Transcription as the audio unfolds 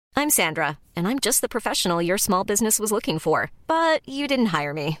I'm Sandra, and I'm just the professional your small business was looking for. But you didn't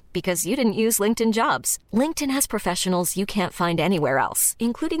hire me because you didn't use LinkedIn Jobs. LinkedIn has professionals you can't find anywhere else,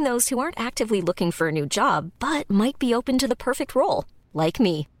 including those who aren't actively looking for a new job, but might be open to the perfect role, like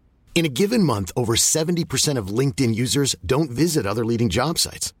me. In a given month, over 70% of LinkedIn users don't visit other leading job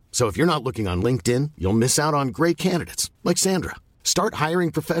sites. So if you're not looking on LinkedIn, you'll miss out on great candidates like Sandra. Start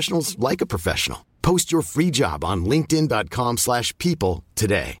hiring professionals like a professional. Post your free job on linkedin.com/people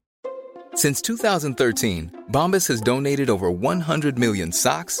today. Since 2013, Bombas has donated over 100 million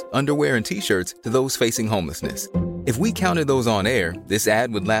socks, underwear, and T-shirts to those facing homelessness. If we counted those on air, this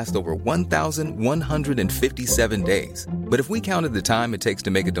ad would last over 1,157 days. But if we counted the time it takes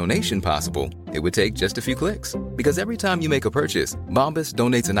to make a donation possible, it would take just a few clicks. Because every time you make a purchase, Bombas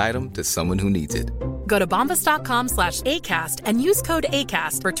donates an item to someone who needs it. Go to bombas.com/ACAST and use code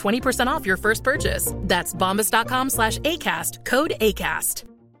ACAST for 20% off your first purchase. That's bombas.com/ACAST, code ACAST.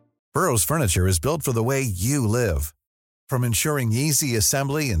 Burrow's furniture is built for the way you live. From ensuring easy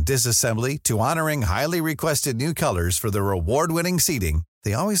assembly and disassembly to honoring highly requested new colors for their award-winning seating,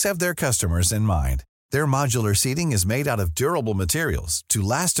 they always have their customers in mind. Their modular seating is made out of durable materials to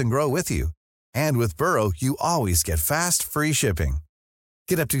last and grow with you. And with Burrow, you always get fast, free shipping.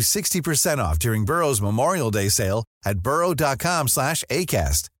 Get up to 60% off during Burrow's Memorial Day sale at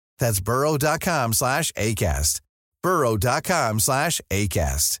burrow.com/ACAST. That's burrow.com/ACAST.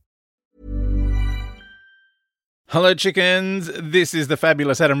 burrow.com/ACAST. Hello, chickens. This is the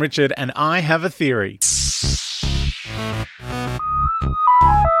fabulous Adam Richard, and I have a theory.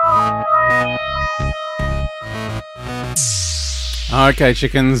 Okay,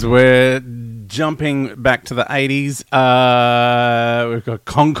 chickens, we're jumping back to the 80s. We've got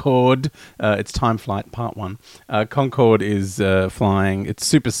Concorde. It's Time Flight Part 1. Concorde is flying. It's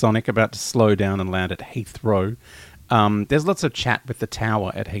supersonic, about to slow down and land at Heathrow. There's lots of chat with the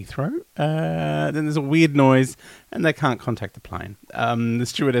tower at Heathrow. Then there's a weird noise, and they can't contact the plane. The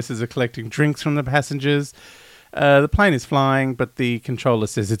stewardesses are collecting drinks from the passengers. The plane is flying, but the controller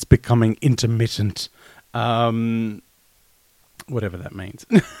says it's becoming intermittent. Whatever that means.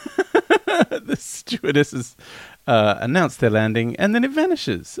 The stewardesses announce their landing, and then it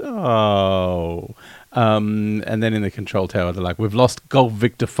vanishes. Oh. And then in the control tower, they're like, we've lost Golf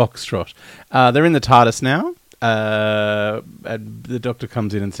Victor Foxtrot. They're in the TARDIS now. And the doctor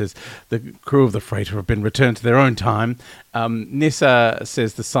comes in and says the crew of the freighter have been returned to their own time. Nyssa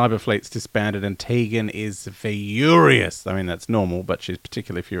says the cyber fleet's disbanded, and Tegan is furious. I mean, that's normal, but she's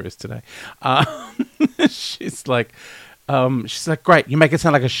particularly furious today. She's like, great, you make it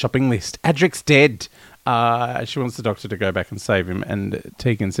sound like a shopping list. Adric's dead. She wants the doctor to go back and save him, and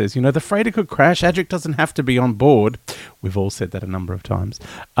Tegan says, the freighter could crash. Adric doesn't have to be on board. We've all said that a number of times.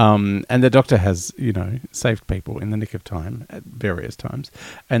 And the doctor has, saved people in the nick of time at various times.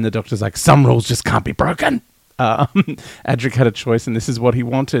 And the doctor's like, some rules just can't be broken. Adric had a choice, and this is what he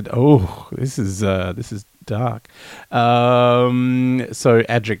wanted. Oh, this is dark. So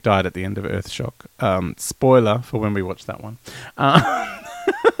Adric died at the end of Earthshock. Spoiler for when we watch that one.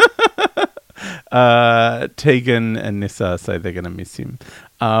 Tegan and Nyssa say they're going to miss him.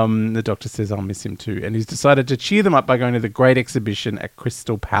 The doctor says, I'll miss him too. And he's decided to cheer them up by going to the Great Exhibition at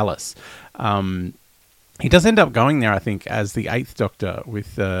Crystal Palace. He does end up going there, I think, as the 8th Doctor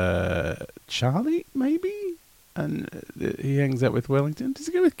with Charlie, maybe? And he hangs out with Wellington. Does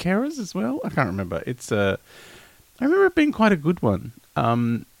he go with Keras as well? I can't remember. I remember it being quite a good one.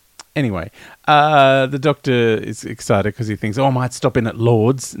 Anyway, the doctor is excited because he thinks, I might stop in at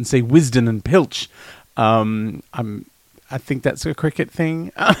Lord's and see Wisden and Pilch. I think that's a cricket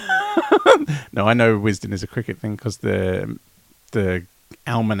thing. No, I know Wisden is a cricket thing because the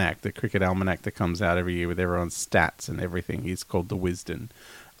almanac, the cricket almanac that comes out every year with everyone's stats and everything, is called the Wisden.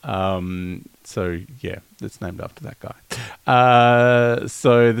 So yeah, it's named after that guy.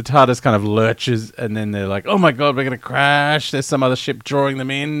 So the TARDIS kind of lurches, and then they're like, oh my god, we're going to crash. There's some other ship drawing them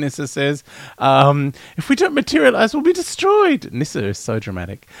in, Nyssa says. If we don't materialize, we'll be destroyed. Nyssa is so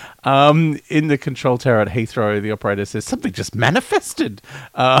dramatic. In the control tower at Heathrow, the operator says, something just manifested.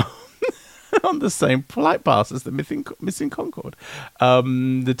 On the same flight path as the missing Concorde.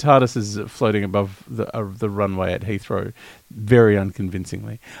 The TARDIS is floating above the runway at Heathrow, very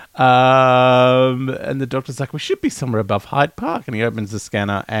unconvincingly. And the doctor's like, we should be somewhere above Hyde Park. And he opens the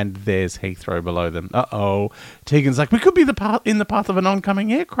scanner, and there's Heathrow below them. Uh-oh. Tegan's like, we could be in the path of an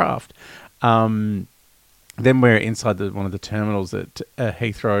oncoming aircraft. Then we're inside one of the terminals at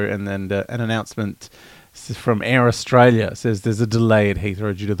Heathrow, and then an announcement from Air Australia says there's a delay at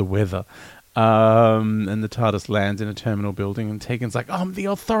Heathrow due to the weather. And the TARDIS lands in a terminal building, and Tegan's like, the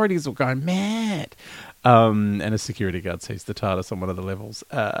authorities are going mad. And a security guard sees the TARDIS on one of the levels.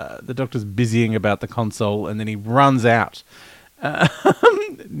 The Doctor's busying about the console, and then he runs out.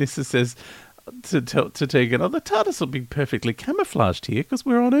 Nyssa says to Tegan, the TARDIS will be perfectly camouflaged here because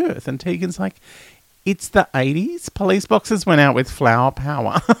we're on Earth. And Tegan's like, it's the 80s. Police boxes went out with flower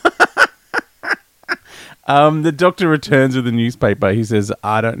power. The Doctor returns with a newspaper. He says,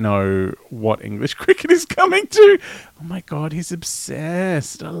 I don't know what English cricket is coming to. Oh my God, he's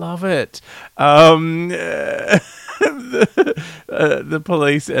obsessed. I love it. The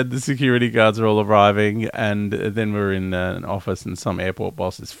police and the security guards are all arriving, and then we're in an office, and some airport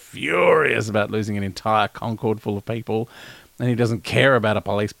boss is furious about losing an entire Concorde full of people, and he doesn't care about a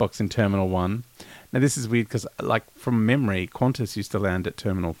police box in Terminal 1. Now, this is weird because, like, from memory, Qantas used to land at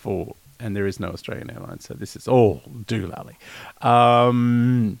Terminal 4. And there is no Australian Airlines, so this is all doolally.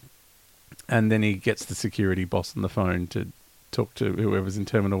 And then he gets the security boss on the phone to talk to whoever's in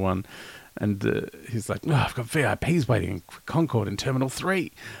Terminal 1. And he's like, I've got VIPs waiting for Concorde in Terminal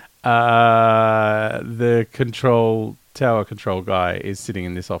 3. The tower control guy is sitting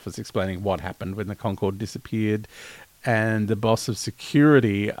in this office explaining what happened when the Concorde disappeared. And the boss of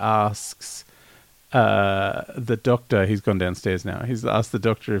security asks the Doctor, he's gone downstairs now, he's asked the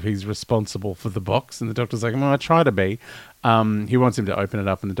Doctor if he's responsible for the box, and the Doctor's like, I try to be. He wants him to open it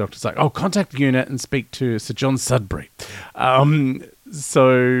up, and the Doctor's like, contact the unit and speak to Sir John Sudbury.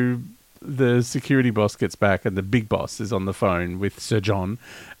 So the security boss gets back, and the big boss is on the phone with Sir John,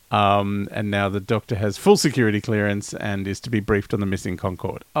 and now the Doctor has full security clearance and is to be briefed on the missing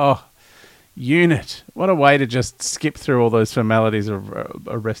Concorde. Unit. What a way to just skip through all those formalities of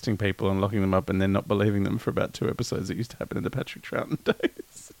arresting people and locking them up and then not believing them for about 2 episodes. It used to happen in the Patrick Troughton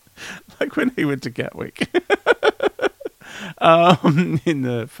days. Like when he went to Gatwick. In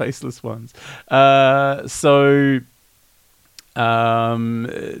the Faceless Ones.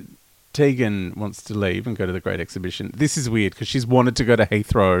 Tegan wants to leave and go to the Great Exhibition. This is weird because she's wanted to go to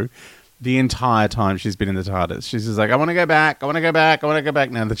Heathrow the entire time she's been in the TARDIS. She's just like, I want to go back. Now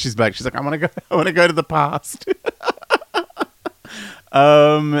that she's back, she's like, I want to go to the past.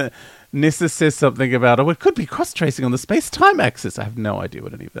 Nyssa says something about, it could be cross-tracing on the space-time axis. I have no idea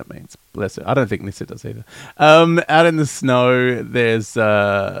what any of that means. Bless her. I don't think Nyssa does either. Out in the snow, there's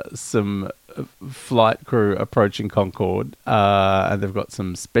some flight crew approaching Concorde, and they've got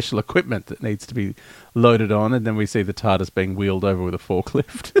some special equipment that needs to be loaded on, and then we see the TARDIS being wheeled over with a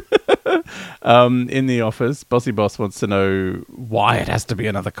forklift. In the office, Bossy Boss wants to know why it has to be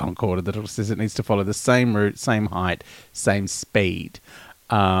another Concorde, and the Doctor says it needs to follow the same route, same height, same speed.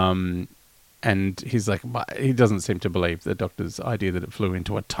 And he's like, he doesn't seem to believe the Doctor's idea that it flew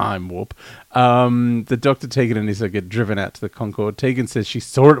into a time warp. The Doctor, Tegan, and Nyssa get driven out to the Concorde. Tegan says she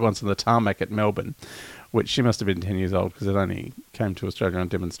saw it once on the tarmac at Melbourne, which she must have been 10 years old because it only came to Australia on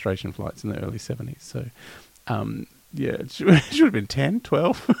demonstration flights in the early 70s. So, she would have been 10,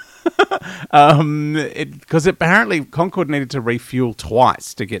 12. Because apparently Concorde needed to refuel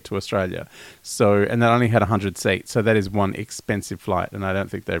twice to get to Australia. So, and that only had 100 seats. So that is one expensive flight. And I don't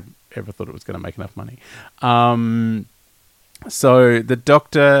think they ever thought it was going to make enough money. So the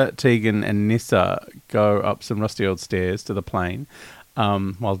Doctor, Tegan, and Nyssa go up some rusty old stairs to the plane.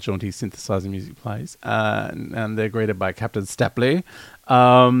 While jaunty synthesizer music plays, and they're greeted by Captain Stapley.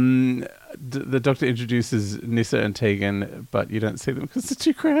 The Doctor introduces Nyssa and Tegan, but you don't see them because they're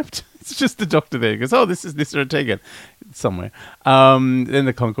too cramped. It's just the Doctor there. He goes, this is Nyssa and Tegan. Somewhere. Then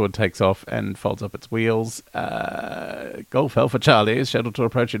the Concorde takes off and folds up its wheels. Golf Alpha Charlie is scheduled to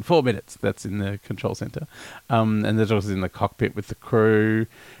approach in 4 minutes. That's in the control center. And the Doctor's in the cockpit with the crew.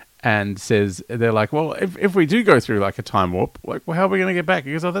 And says, they're like, well, if we do go through like a time warp, like, well, how are we going to get back?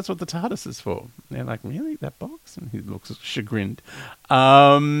 He goes, that's what the TARDIS is for. And they're like, really? That box? And he looks chagrined.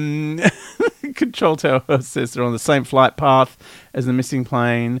 Control tower says they're on the same flight path as the missing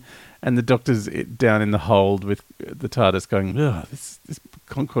plane. And the Doctor's down in the hold with the TARDIS going, this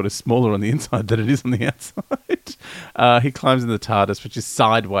Concorde is smaller on the inside than it is on the outside. He climbs in the TARDIS, which is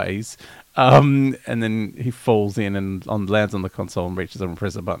sideways. And then he falls in and lands on the console and reaches over and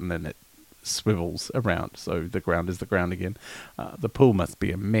presses a button, and it swivels around. So the ground is the ground again. The pool must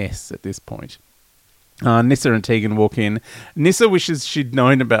be a mess at this point. Nyssa and Tegan walk in. Nyssa wishes she'd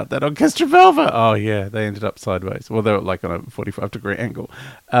known about that on Castrovalva. Oh, yeah, they ended up sideways. Well, they were like on a 45-degree angle.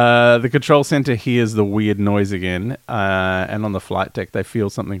 The control center hears the weird noise again, and on the flight deck, they feel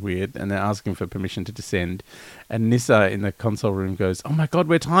something weird, and they're asking for permission to descend. And Nyssa in the console room goes, oh, my God,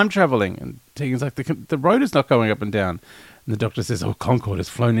 we're time traveling. And Tegan's like, the road is not going up and down. And the Doctor says, Concorde has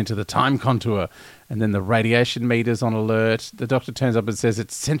flown into the time contour. And then the radiation meter's on alert. The Doctor turns up and says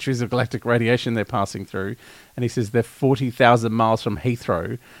it's centuries of galactic radiation they're passing through. And he says they're 40,000 miles from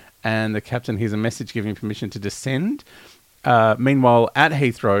Heathrow. and the captain hears a message giving permission to descend. Meanwhile, at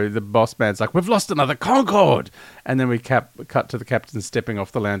Heathrow, the boss man's like, "We've lost another Concorde!" And then we cut to the captain stepping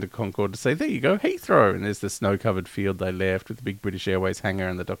off the landed Concorde to say, "There you go, Heathrow." And there's the snow-covered field they left with the big British Airways hangar,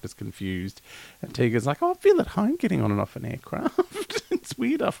 and the doctor's confused. And Tegan's like, "Oh, I feel at home getting on and off an aircraft." It's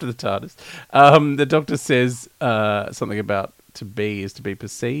weird after the TARDIS. The doctor says something about to be is to be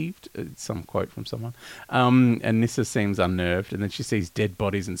perceived. It's some quote from someone. And Nyssa seems unnerved, and then she sees dead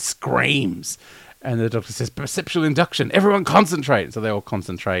bodies and screams. And the doctor says, "Perceptual induction, everyone concentrate." So they all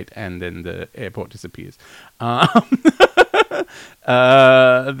concentrate, and then the airport disappears. They're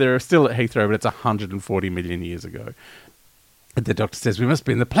still at Heathrow, but it's 140 million years ago. And the doctor says, "We must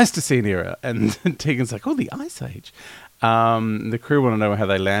be in the Pleistocene era." And Tegan's like, "Oh, the Ice Age." The crew want to know how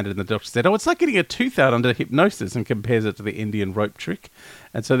they landed, and the doctor said, "Oh, it's like getting a tooth out under hypnosis," and compares it to the Indian rope trick.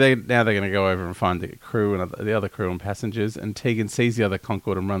 And so they're going to go over and find the crew and the other crew and passengers. And Tegan sees the other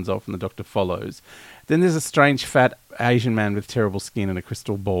Concorde and runs off, and the doctor follows. Then there's a strange fat Asian man with terrible skin and a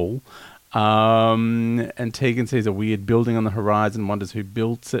crystal ball. And Tegan sees a weird building on the horizon, wonders who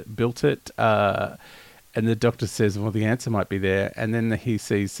built it. And the doctor says, "Well, the answer might be there." And then he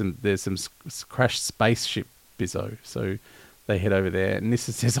sees there's some crashed spaceship bizzo. So they head over there, and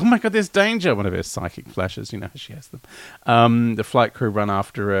Nyssa says, "Oh my God, there's danger!" One of her psychic flashes, you know how she has them. The flight crew run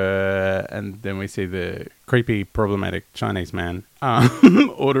after her, and then we see the creepy, problematic Chinese man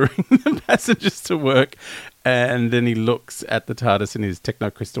ordering the passengers to work, and then he looks at the TARDIS in his techno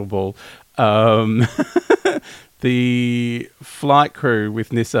crystal ball. The flight crew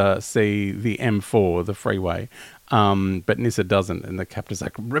with Nyssa see the M4, the freeway, but Nyssa doesn't, and the captain's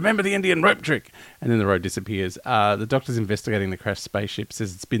like, "Remember the Indian rope trick?" And then the road disappears. The doctor's investigating the crashed spaceship,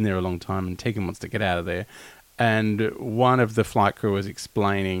 says it's been there a long time, and Tegan wants to get out of there. And one of the flight crew is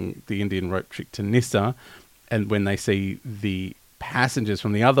explaining the Indian rope trick to Nyssa, and when they see the passengers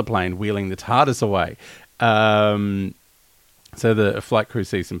from the other plane wheeling the TARDIS away. So the flight crew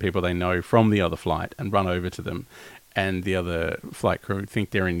see some people they know from the other flight and run over to them, and the other flight crew think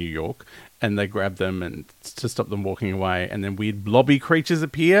they're in New York, and they grab them and to stop them walking away, and then weird blobby creatures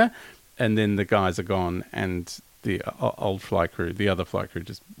appear, and then the guys are gone, and the old flight crew, the other flight crew,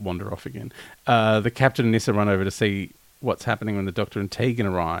 just wander off again. The captain and Nyssa run over to see what's happening when the doctor and Tegan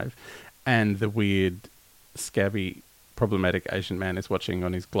arrive, and the weird, scabby, problematic Asian man is watching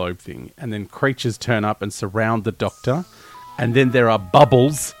on his globe thing, and then creatures turn up and surround the doctor, and then there are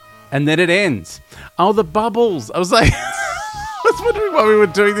bubbles, and then it ends. Oh, the bubbles! I was like, I was wondering why we were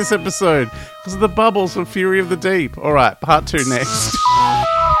doing this episode, because of the bubbles from Fury of the Deep. All right, part 2 next.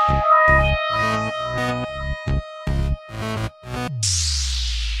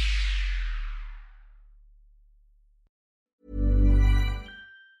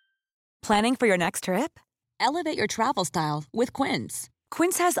 Planning for your next trip? Elevate your travel style with Quince.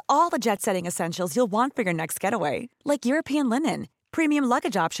 Quince has all the jet-setting essentials you'll want for your next getaway, like European linen, premium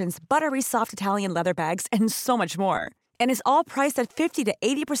luggage options, buttery soft Italian leather bags, and so much more. And is all priced at 50 to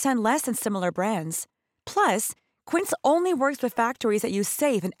 80% less than similar brands. Plus, Quince only works with factories that use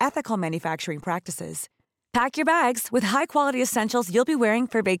safe and ethical manufacturing practices. Pack your bags with high-quality essentials you'll be wearing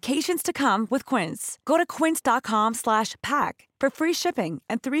for vacations to come with Quince. Go to quince.com/pack for free shipping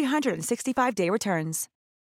and 365-day returns.